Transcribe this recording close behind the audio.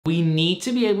need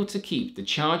to be able to keep the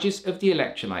charges of the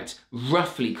electrolytes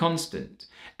roughly constant.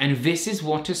 And this is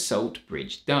what a salt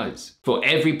bridge does. For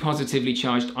every positively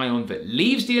charged ion that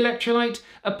leaves the electrolyte,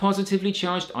 a positively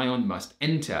charged ion must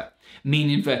enter,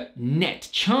 meaning the net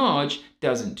charge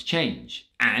doesn't change.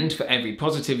 And for every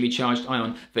positively charged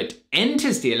ion that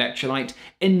enters the electrolyte,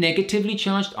 a negatively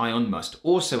charged ion must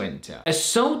also enter. A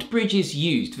salt bridge is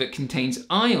used that contains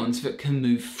ions that can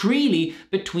move freely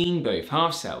between both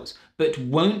half cells, but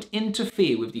won't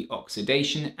interfere with the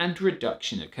oxidation and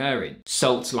reduction occurring.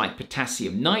 Salts like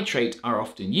potassium nitrate are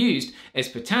often used as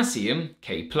potassium,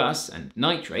 K+, and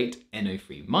nitrate,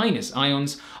 NO3-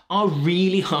 ions, are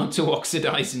really hard to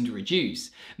oxidize and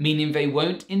reduce, meaning they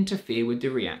won't interfere with the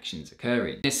reactions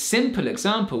occurring. In a simple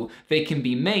example, they can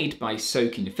be made by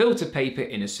soaking filter paper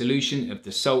in a solution of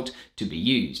the salt to be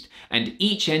used, and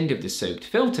each end of the soaked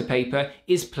filter paper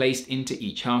is placed into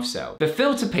each half cell. The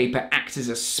filter paper acts as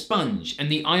a sponge,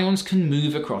 and the ions can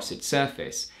move across its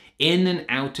surface, in and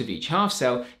out of each half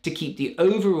cell, to keep the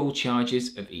overall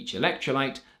charges of each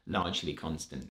electrolyte largely constant.